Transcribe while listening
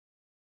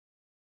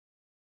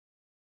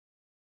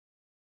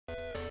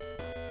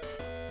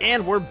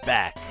And we're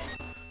back.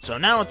 So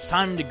now it's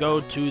time to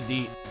go to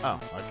the... Oh,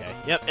 okay.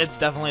 Yep, it's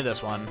definitely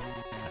this one.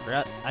 I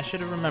forgot. I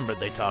should have remembered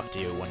they talk to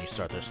you when you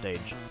start their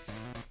stage.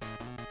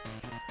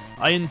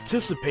 I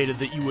anticipated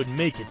that you would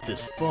make it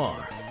this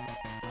far.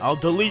 I'll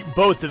delete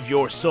both of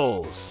your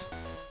souls.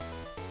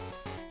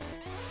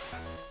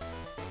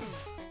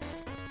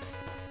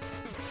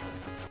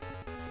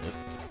 Yep.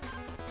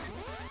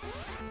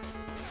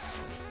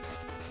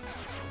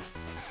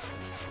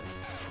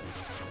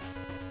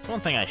 It's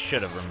one thing I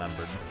should have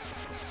remembered.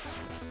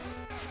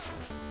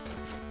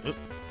 Oop.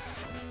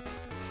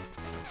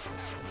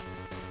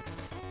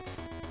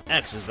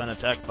 X has been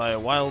attacked by a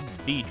wild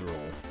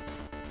Beedrill.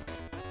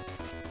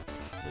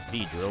 The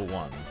Beedrill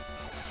won.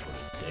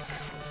 What a dick.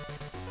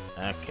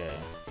 Okay.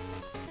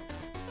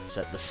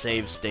 Set the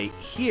save state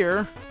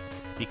here,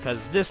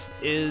 because this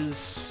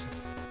is...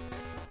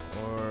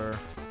 Or...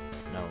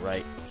 No,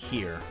 right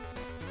here.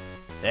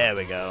 There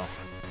we go.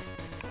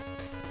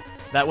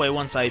 That way,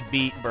 once I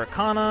beat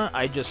Burkana,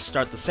 I just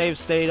start the save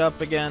state up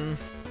again,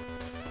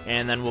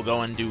 and then we'll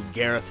go and do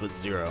Gareth with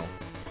 0.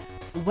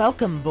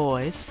 Welcome,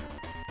 boys.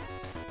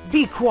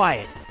 Be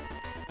quiet.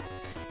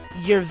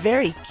 You're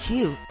very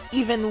cute,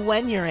 even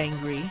when you're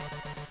angry.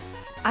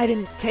 I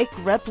didn't take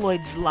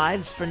Reploids'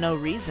 lives for no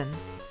reason.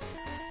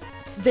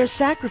 Their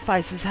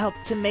sacrifices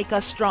helped to make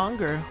us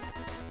stronger.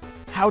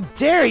 How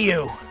dare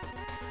you!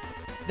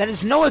 That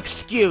is no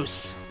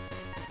excuse!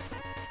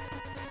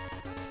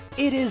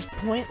 It is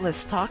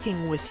pointless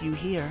talking with you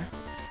here.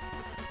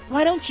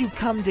 Why don't you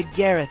come to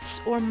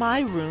Gareth's or my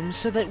room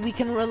so that we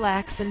can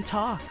relax and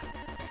talk?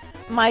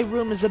 My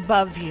room is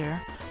above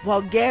here,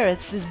 while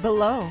Gareth's is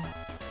below.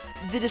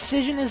 The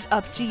decision is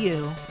up to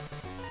you.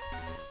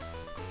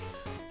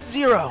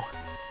 0.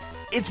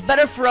 It's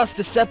better for us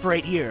to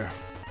separate here.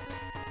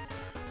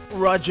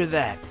 Roger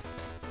that.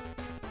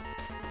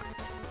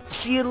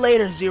 See you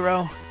later,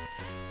 0.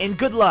 And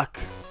good luck.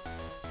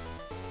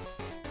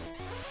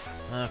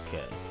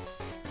 Okay.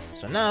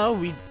 So now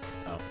we...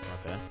 Oh,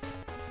 okay.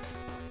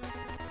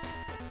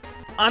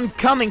 I'm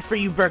coming for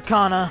you,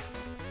 Burkana!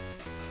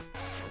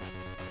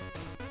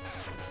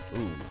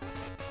 Ooh.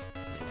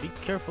 Be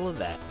careful of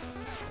that.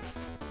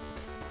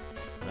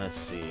 Let's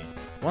see.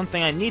 One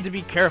thing I need to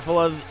be careful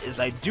of is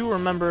I do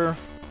remember...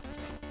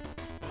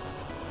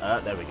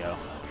 there we go.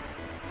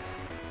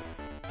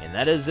 And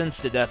that is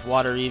insta-death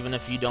water, even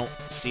if you don't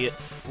see it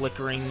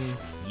flickering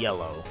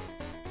yellow.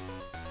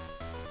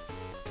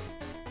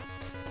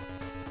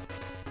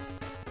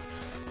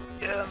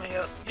 Get me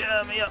up,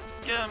 get me up,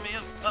 get me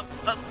up,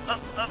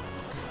 up.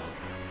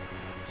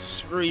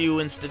 Screw you,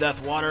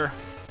 insta-death water.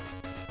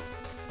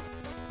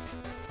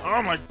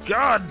 Oh my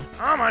god!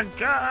 Oh my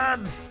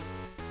god!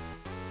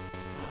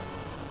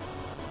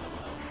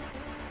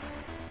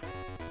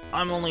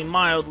 I'm only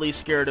mildly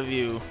scared of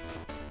you.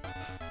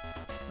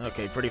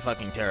 Okay, pretty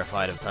fucking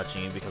terrified of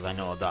touching you because I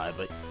know I'll die,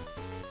 but...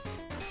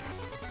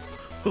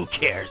 Who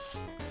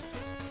cares?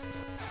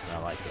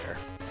 Well, I care.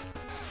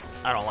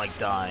 I don't like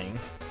dying.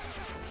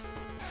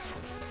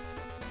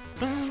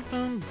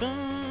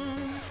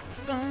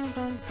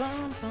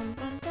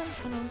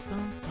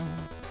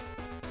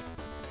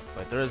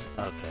 Wait, there is...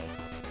 Okay.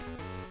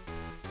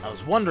 I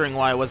was wondering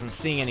why I wasn't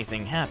seeing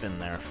anything happen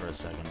there for a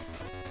second.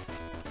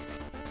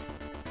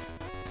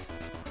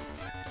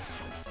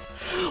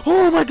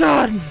 Oh my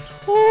god!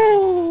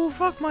 Oh,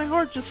 fuck, my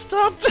heart just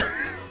stopped!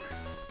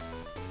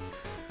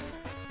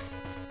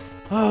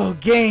 Oh,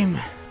 game.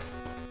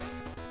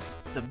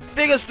 The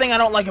biggest thing I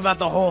don't like about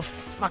the whole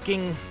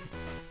fucking...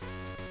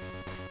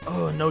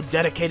 Oh, no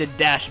dedicated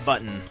dash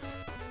button.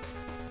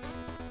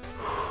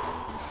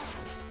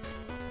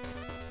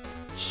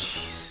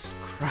 Jesus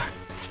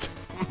Christ.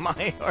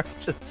 My heart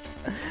just...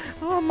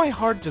 Oh, my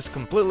heart just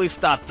completely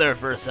stopped there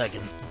for a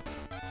second.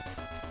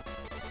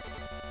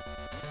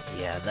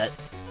 Yeah, that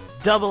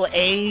double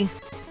A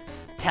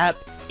tap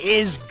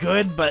is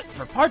good, but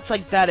for parts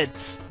like that,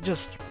 it's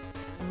just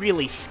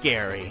really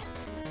scary.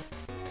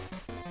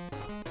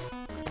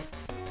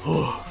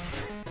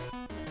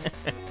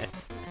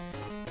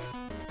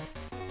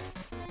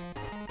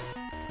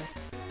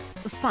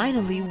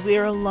 Finally,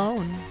 we're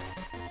alone.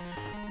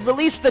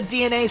 Release the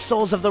DNA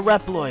souls of the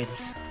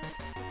Reploids.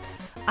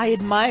 I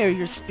admire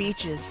your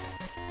speeches,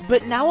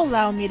 but now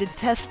allow me to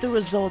test the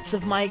results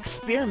of my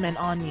experiment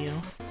on you.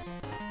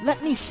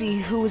 Let me see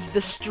who is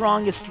the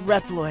strongest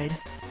Reploid.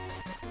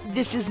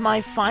 This is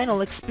my final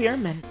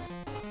experiment.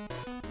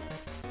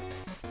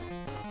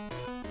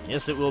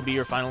 Yes, it will be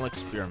your final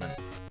experiment.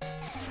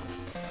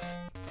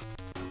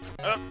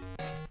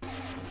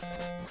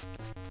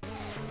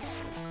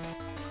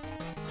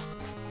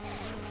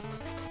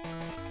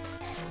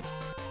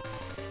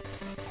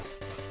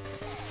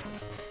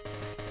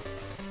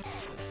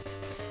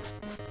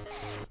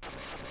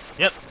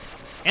 Yep,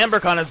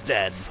 Ambercon is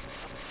dead.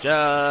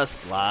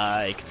 Just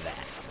like that.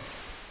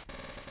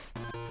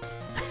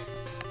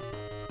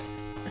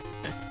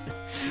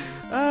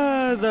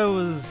 That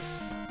was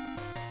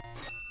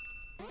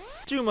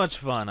too much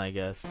fun, I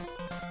guess.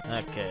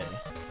 Okay.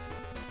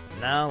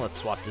 Now let's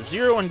swap to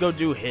 0 and go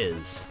do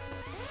his.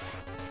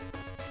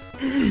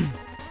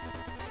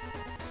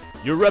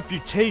 Your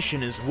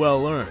reputation is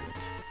well earned.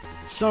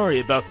 Sorry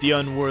about the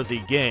unworthy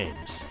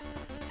games.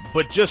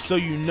 But just so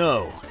you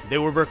know, they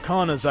were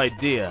Berkana's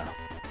idea.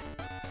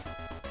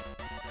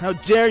 How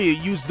dare you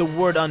use the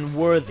word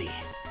unworthy?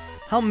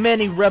 How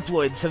many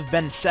Reploids have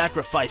been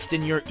sacrificed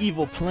in your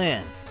evil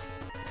plan?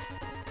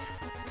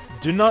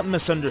 Do not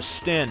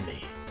misunderstand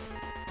me.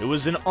 It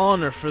was an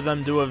honor for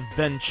them to have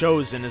been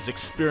chosen as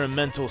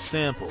experimental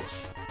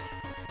samples.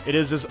 It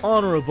is as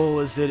honorable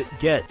as it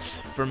gets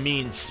for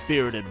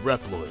mean-spirited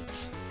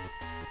Reploids.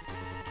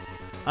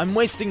 I'm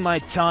wasting my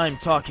time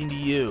talking to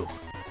you.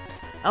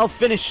 I'll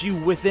finish you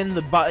within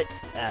the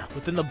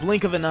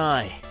blink of an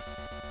eye.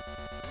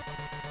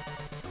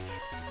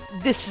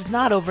 This is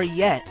not over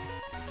yet.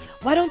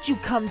 Why don't you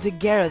come to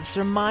Gareth's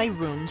or my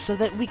room so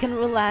that we can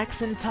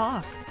relax and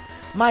talk?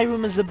 My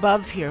room is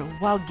above here,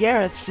 while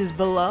Gareth's is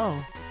below.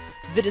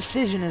 The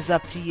decision is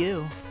up to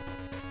you.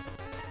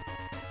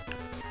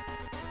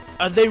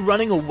 Are they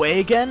running away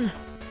again?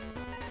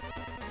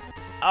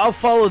 I'll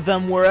follow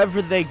them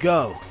wherever they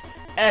go.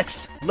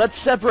 X, let's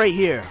separate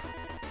here.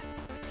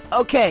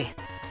 Okay,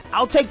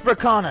 I'll take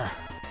Berkana.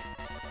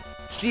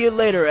 See you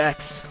later,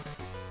 X.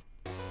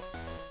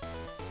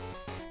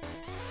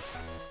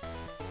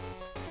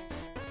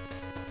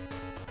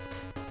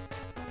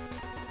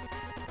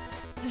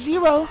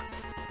 Zero,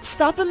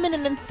 stop a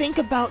minute and think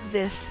about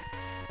this.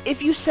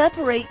 If you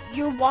separate,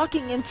 you're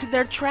walking into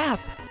their trap.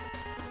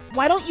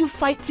 Why don't you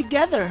fight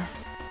together?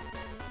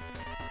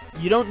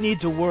 You don't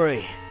need to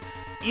worry.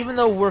 Even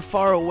though we're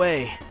far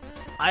away,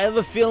 I have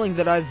a feeling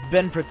that I've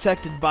been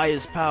protected by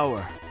his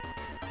power.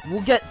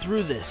 We'll get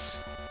through this.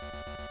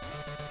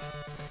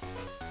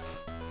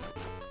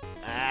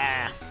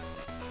 I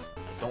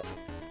don't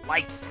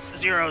like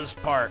Zero's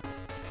part.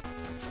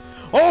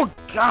 Oh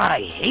god,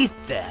 I hate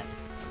that.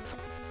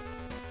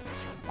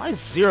 Why does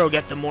Zero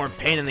get the more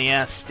pain in the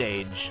ass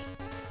stage?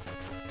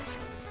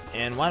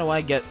 And why do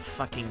I get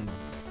fucking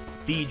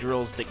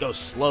B-drills that go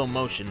slow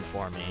motion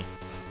for me?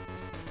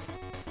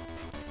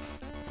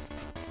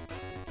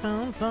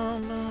 Ah,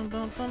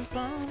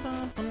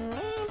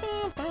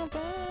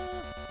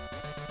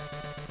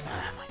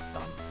 my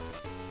thumb.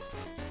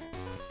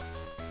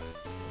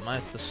 Am I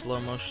at the slow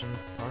motion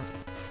part?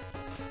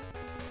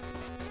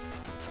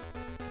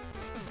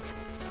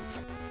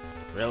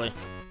 Really?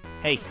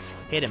 Hey,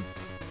 hit him.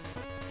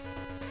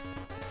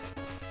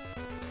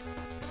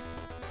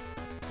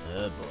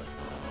 Oh boy.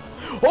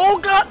 Oh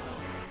god!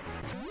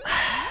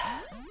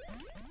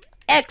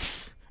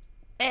 X!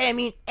 I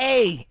mean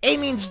A! A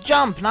means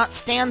jump, not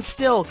stand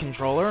still,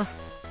 controller.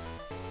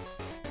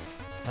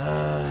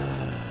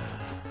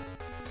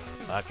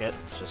 Fuck it.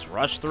 Let's just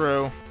rush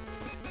through.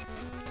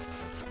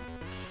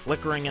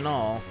 Flickering and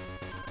all.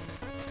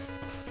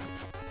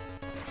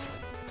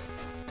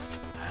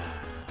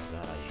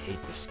 God, I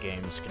hate this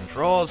game's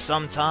controls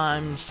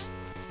sometimes.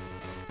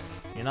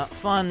 You're not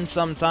fun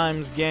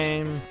sometimes,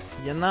 game.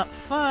 You're not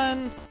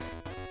fun.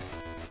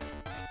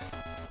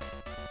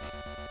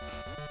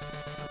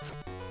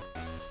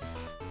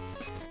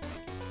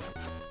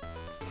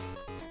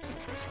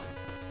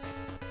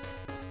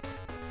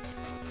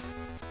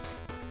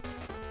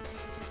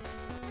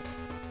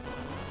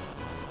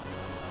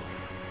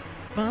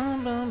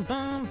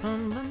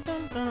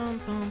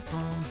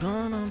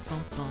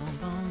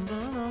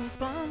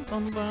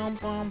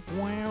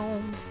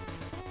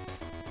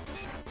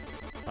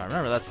 I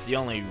remember that's the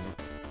only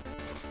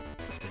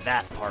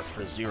that part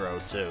for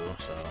Zero too,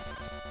 so.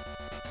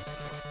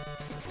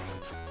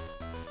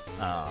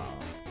 Oh.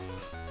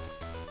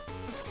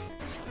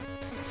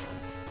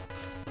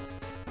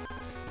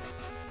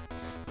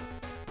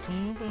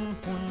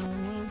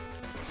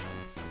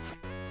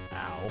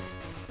 Ow.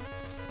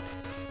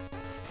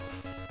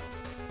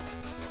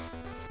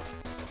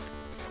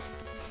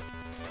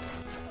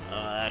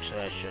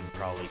 Actually, I should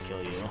probably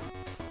kill you.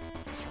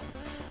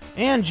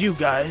 And you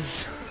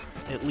guys.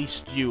 At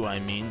least you, I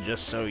mean,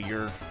 just so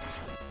your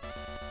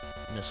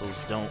missiles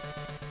don't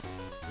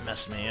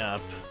mess me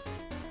up.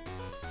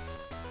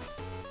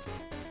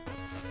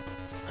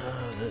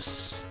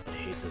 I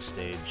hate this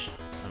stage.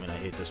 I mean, I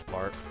hate this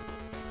part.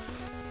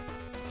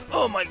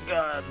 Oh my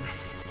god!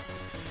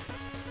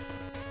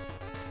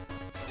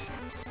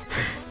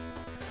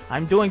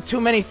 I'm doing too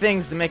many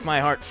things to make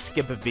my heart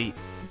skip a beat.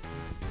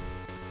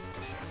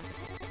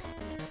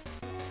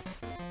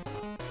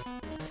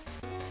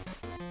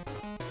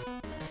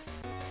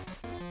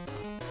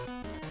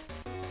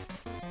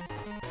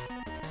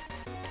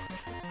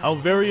 How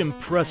very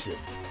impressive.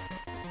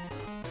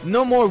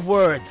 No more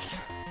words.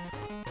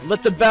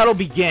 Let the battle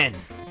begin.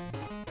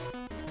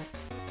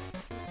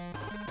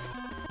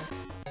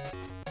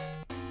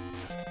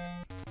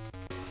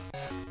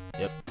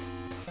 Yep.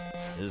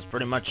 This is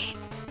pretty much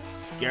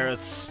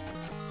Gareth's.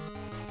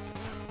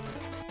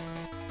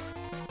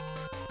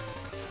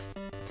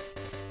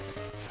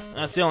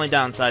 That's the only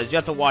downside, is you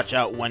have to watch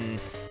out when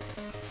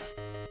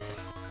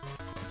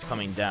it's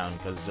coming down,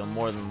 because they'll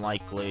more than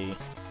likely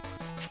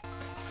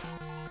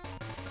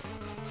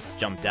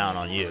jump down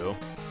on you.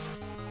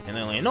 And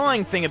the only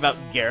annoying thing about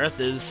Gareth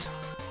is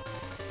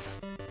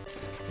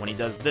when he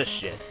does this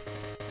shit.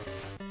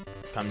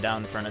 Come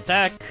down for an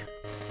attack,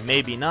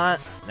 maybe not,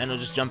 then he'll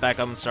just jump back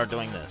up and start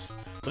doing this.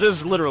 But this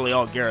is literally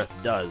all Gareth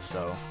does,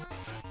 so...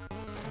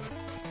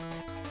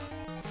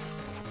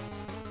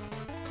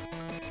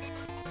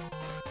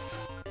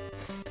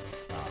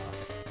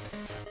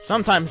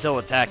 Sometimes he'll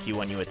attack you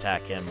when you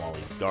attack him while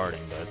he's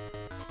guarding, but...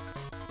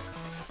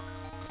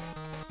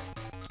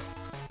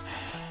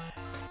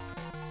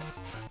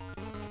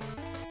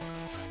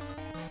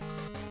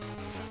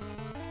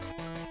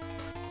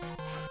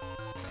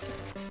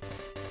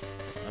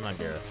 Come on,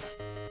 Gareth.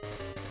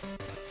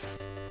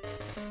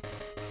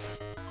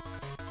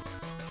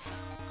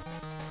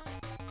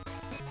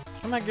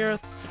 Come on,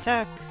 Gareth.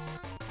 Attack!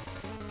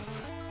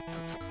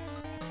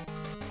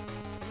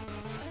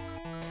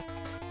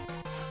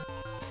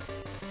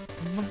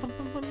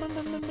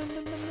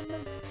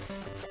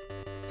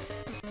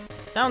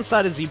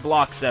 Downside is he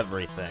blocks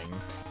everything.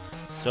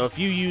 So if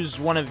you use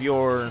one of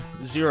your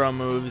zero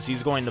moves,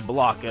 he's going to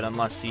block it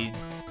unless he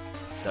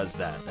does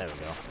that. There we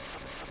go.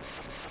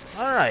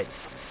 Alright.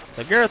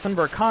 So Gareth and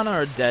Burkana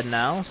are dead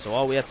now, so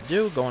all we have to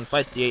do, go and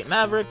fight the 8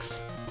 Mavericks.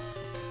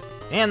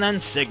 And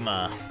then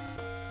Sigma.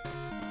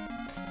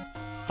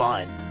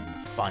 Fun.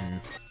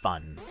 Fun.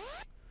 Fun.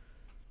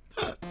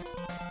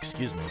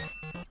 Excuse me.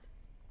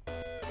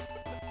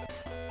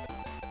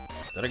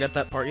 Did I get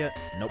that part yet?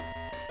 Nope.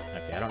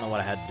 Okay, I don't know what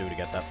I had to do to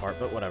get that part,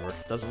 but whatever.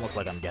 Doesn't look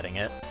like I'm getting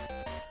it.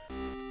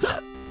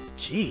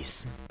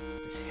 Jeez.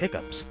 These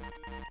hiccups.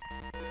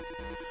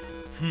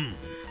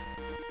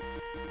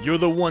 You're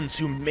the ones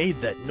who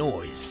made that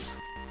noise.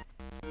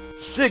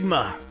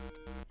 Sigma!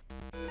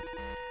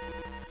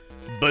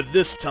 But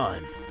this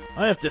time,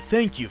 I have to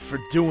thank you for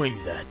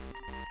doing that.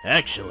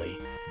 Actually,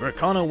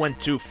 Burkana went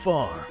too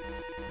far.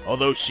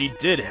 Although she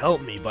did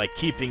help me by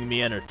keeping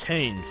me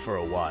entertained for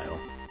a while.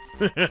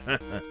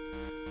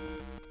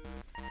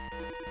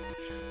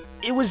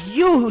 It was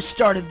you who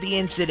started the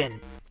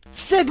incident!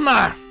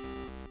 Sigma!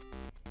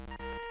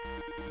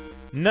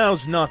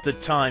 Now's not the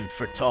time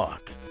for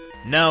talk.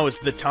 Now is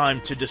the time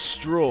to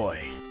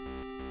destroy.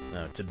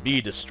 No, to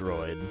be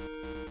destroyed.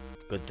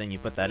 Good thing you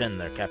put that in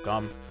there,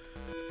 Capcom.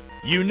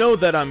 You know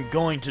that I'm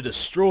going to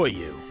destroy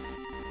you.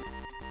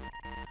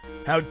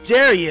 How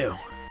dare you!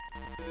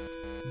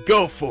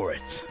 Go for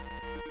it!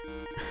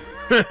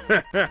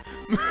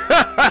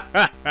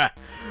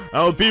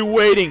 I'll be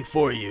waiting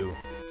for you.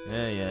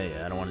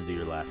 Yeah. I don't want to do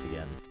your laugh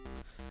again.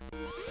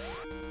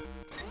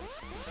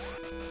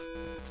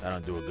 I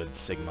don't do a good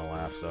Sigma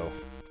laugh, so...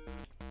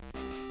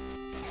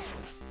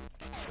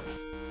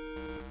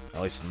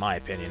 At least in my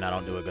opinion, I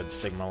don't do a good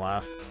Sigma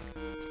laugh.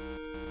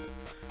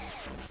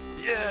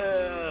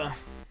 Yeah!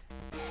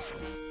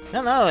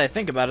 Now that I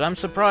think about it, I'm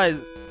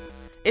surprised...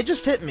 It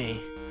just hit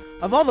me.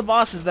 Of all the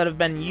bosses that have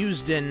been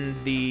used in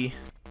the...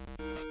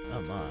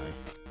 Oh my.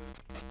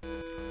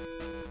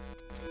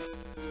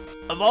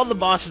 Of all the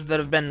bosses that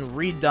have been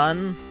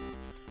redone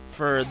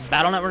for the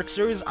Battle Network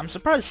series, I'm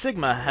surprised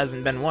Sigma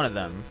hasn't been one of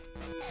them.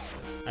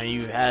 And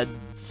you had...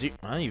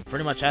 Well, you've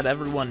pretty much had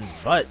everyone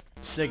but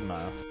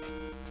Sigma.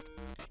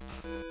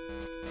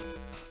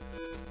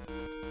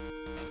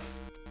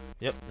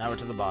 Yep, now we're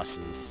to the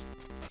bosses.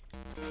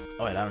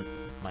 Oh wait,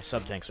 my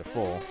sub-tanks are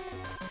full.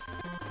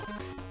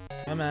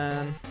 Come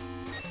on.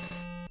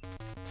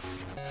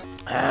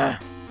 Ah.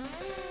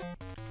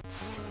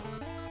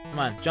 Come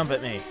on, jump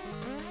at me.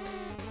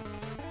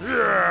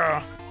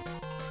 Yeah.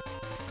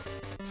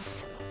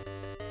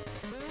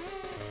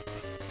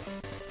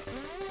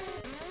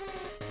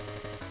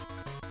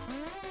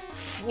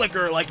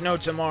 Flicker like no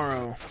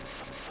tomorrow.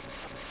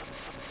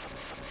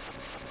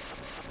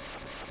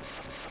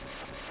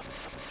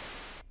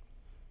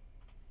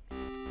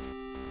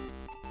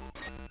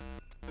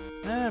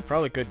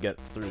 Probably could get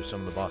through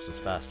some of the bosses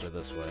faster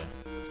this way.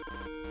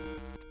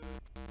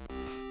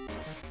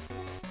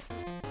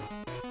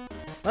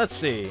 Let's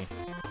see.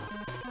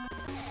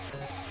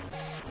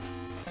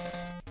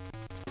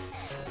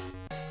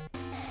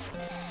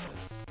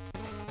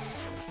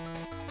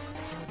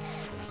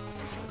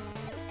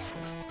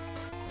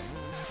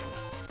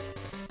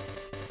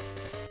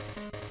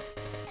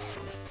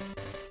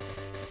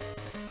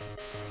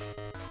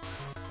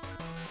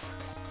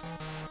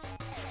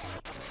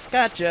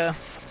 Gotcha!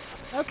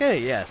 Okay,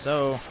 yeah,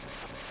 so...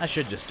 I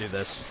should just do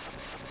this.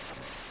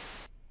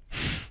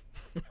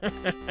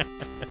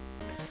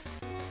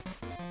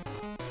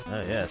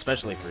 Yeah,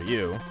 especially for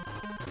you.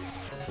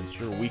 Since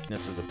your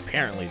weakness is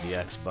apparently the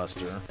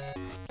X-Buster.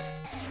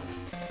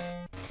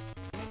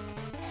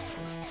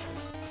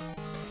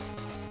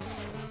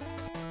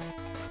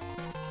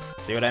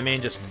 See what I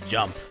mean? Just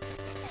jump.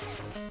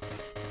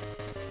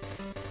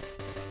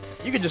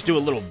 You could just do a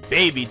little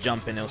baby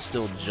jump and he'll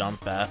still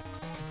jump at.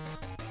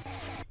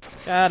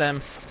 Got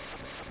him.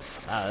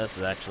 Ah, this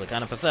is actually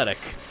kind of pathetic.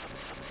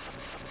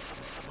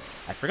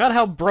 I forgot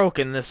how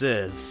broken this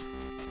is.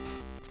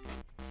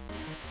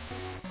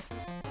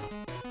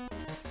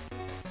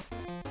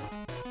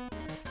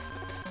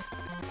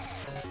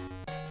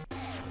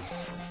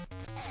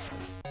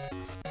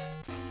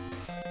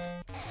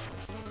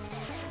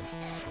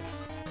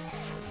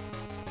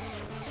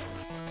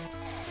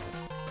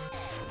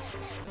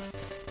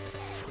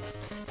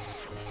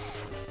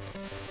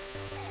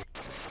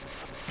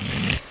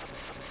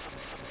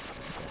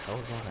 hell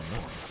is all that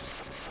noise?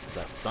 Is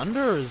that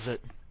thunder or is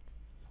it...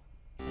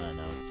 no,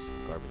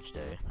 it's garbage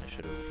day. I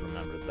should have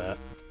remembered that.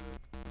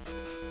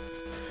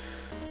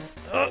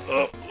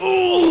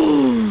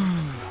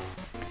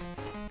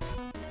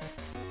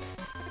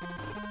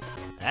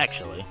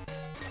 Actually...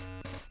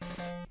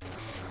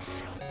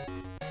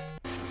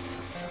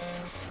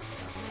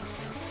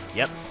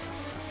 yep.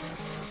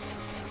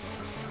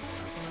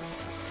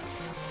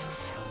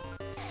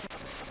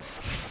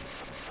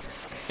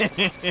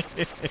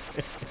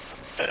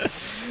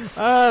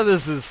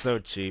 This is so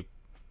cheap.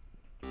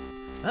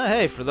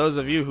 Hey, for those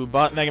of you who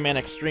bought Mega Man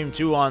Xtreme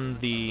 2 on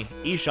the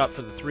eShop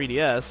for the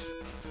 3DS,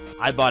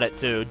 I bought it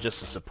too, just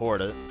to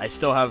support it. I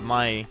still have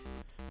my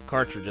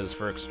cartridges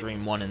for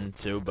Xtreme 1 and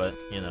 2, but,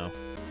 you know.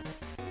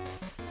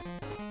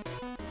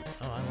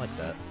 Oh, I like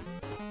that.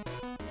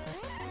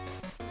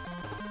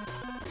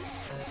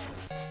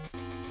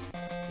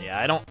 Yeah,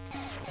 I don't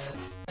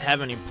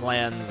have any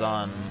plans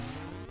on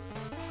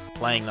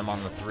playing them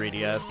on the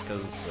 3DS,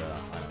 because,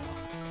 I don't know.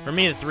 For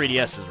me, the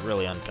 3DS is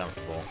really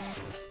uncomfortable.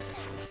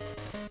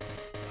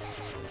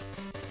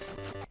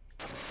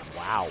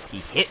 Wow, he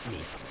hit me.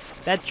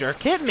 That jerk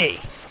hit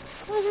me.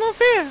 That was not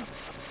fair.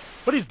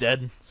 But he's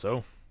dead,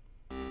 so.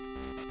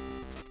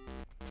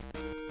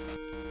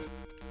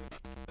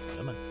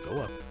 Come on,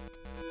 go up.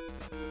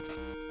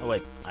 Oh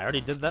wait, I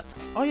already did that?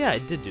 Oh yeah, I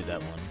did do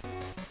that one.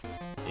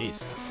 Jeez.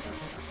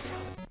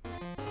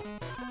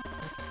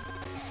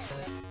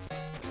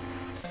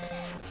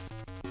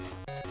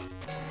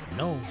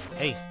 No,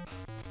 hey.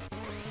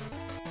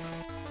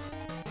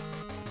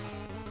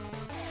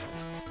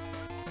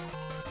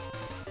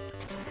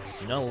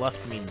 You know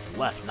left means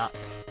left, not...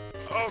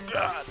 oh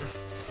god!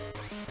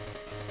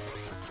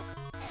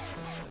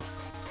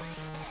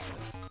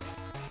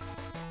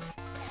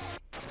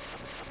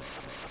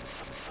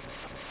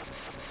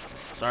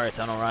 Sorry,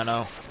 Tunnel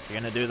Rhino. If you're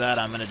gonna do that,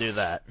 I'm gonna do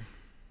that.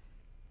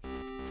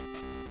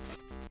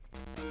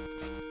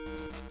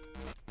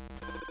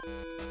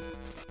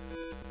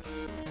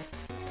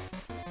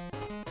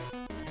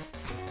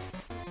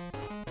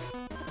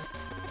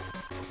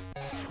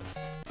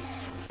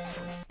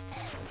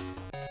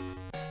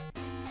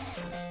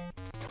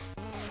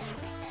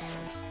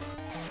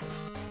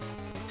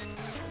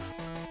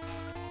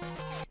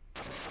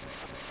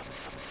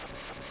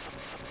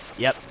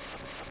 Yep.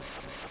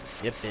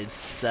 Yep,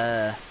 it's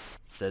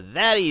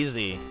that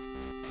easy.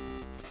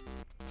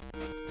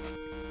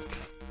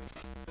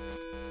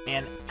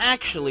 And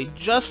actually,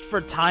 just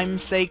for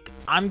time's sake,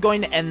 I'm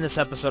going to end this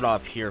episode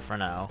off here for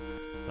now.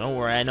 Don't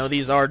worry, I know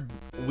these are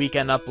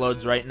weekend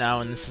uploads right now,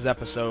 and this is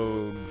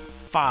episode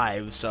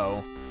 5,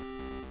 so...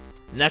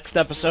 next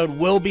episode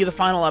will be the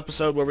final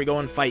episode where we go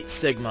and fight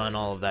Sigma and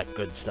all of that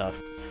good stuff.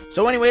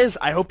 So anyways,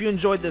 I hope you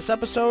enjoyed this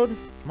episode.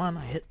 Come on,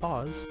 I hit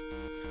pause.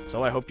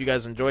 So I hope you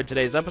guys enjoyed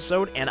today's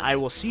episode, and I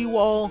will see you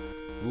all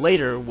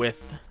later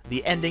with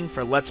the ending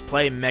for Let's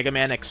Play Mega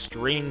Man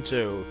Xtreme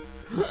 2.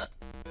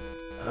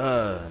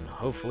 And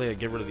hopefully I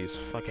get rid of these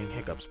fucking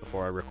hiccups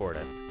before I record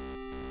it.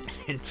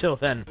 Until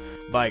then,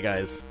 bye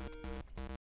guys.